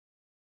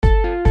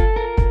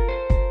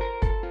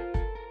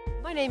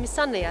My name is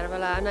Sanna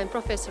Järvelä and I'm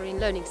professor in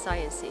learning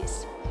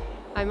sciences.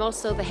 I'm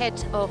also the head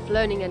of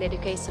Learning and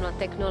Educational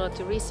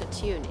Technology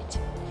Research Unit.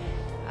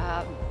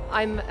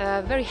 I'm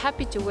very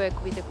happy to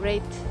work with a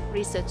great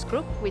research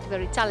group with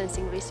very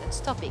challenging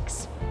research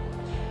topics.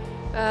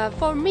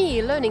 For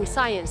me, learning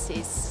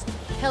sciences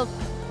help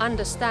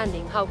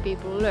understanding how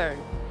people learn,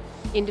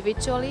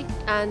 individually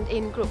and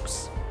in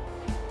groups.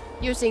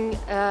 Using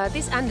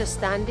this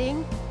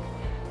understanding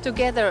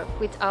together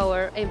with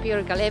our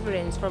empirical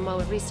evidence from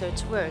our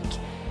research work,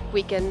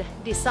 we can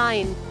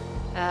design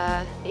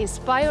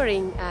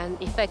inspiring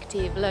and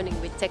effective learning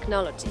with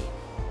technology.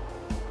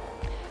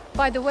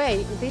 By the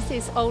way, this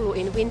is Oulu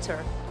in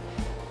winter.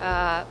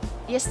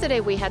 Yesterday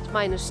we had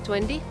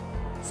 -20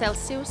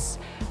 Celsius.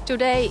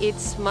 Today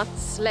it's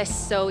much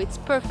less, so it's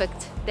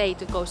perfect day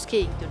to go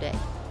skiing today.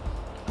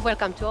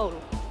 Welcome to Oulu.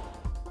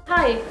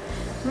 Hi,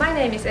 my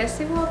name is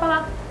Essi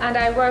Vuopala and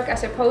I work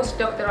as a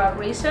postdoctoral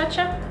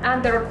researcher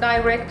and the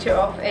director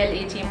of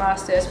LET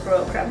Master's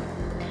program.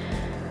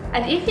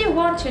 And if you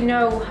want to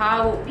know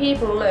how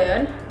people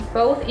learn,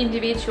 both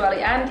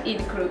individually and in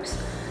groups,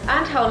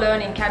 and how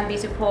learning can be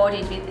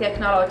supported with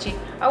technology,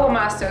 our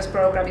Master's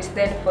program is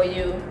then for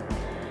you.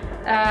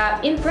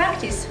 In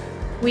practice,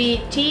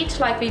 we teach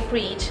like we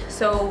preach,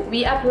 so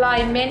we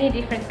apply many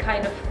different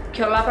kind of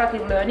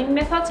collaborative learning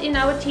methods in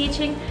our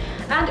teaching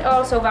and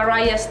also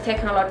various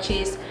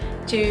technologies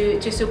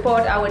to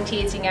support our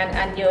teaching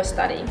and your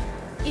studying.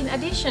 In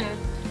addition,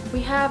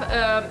 we have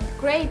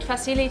great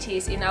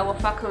facilities in our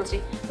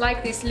faculty,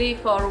 like this Lee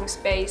Forum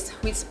space,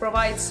 which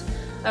provides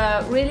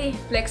a really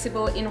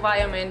flexible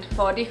environment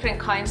for different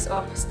kinds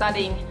of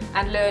studying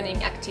and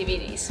learning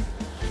activities.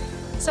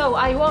 So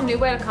I warmly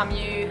welcome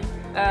you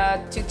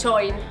to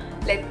join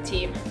LET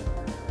team.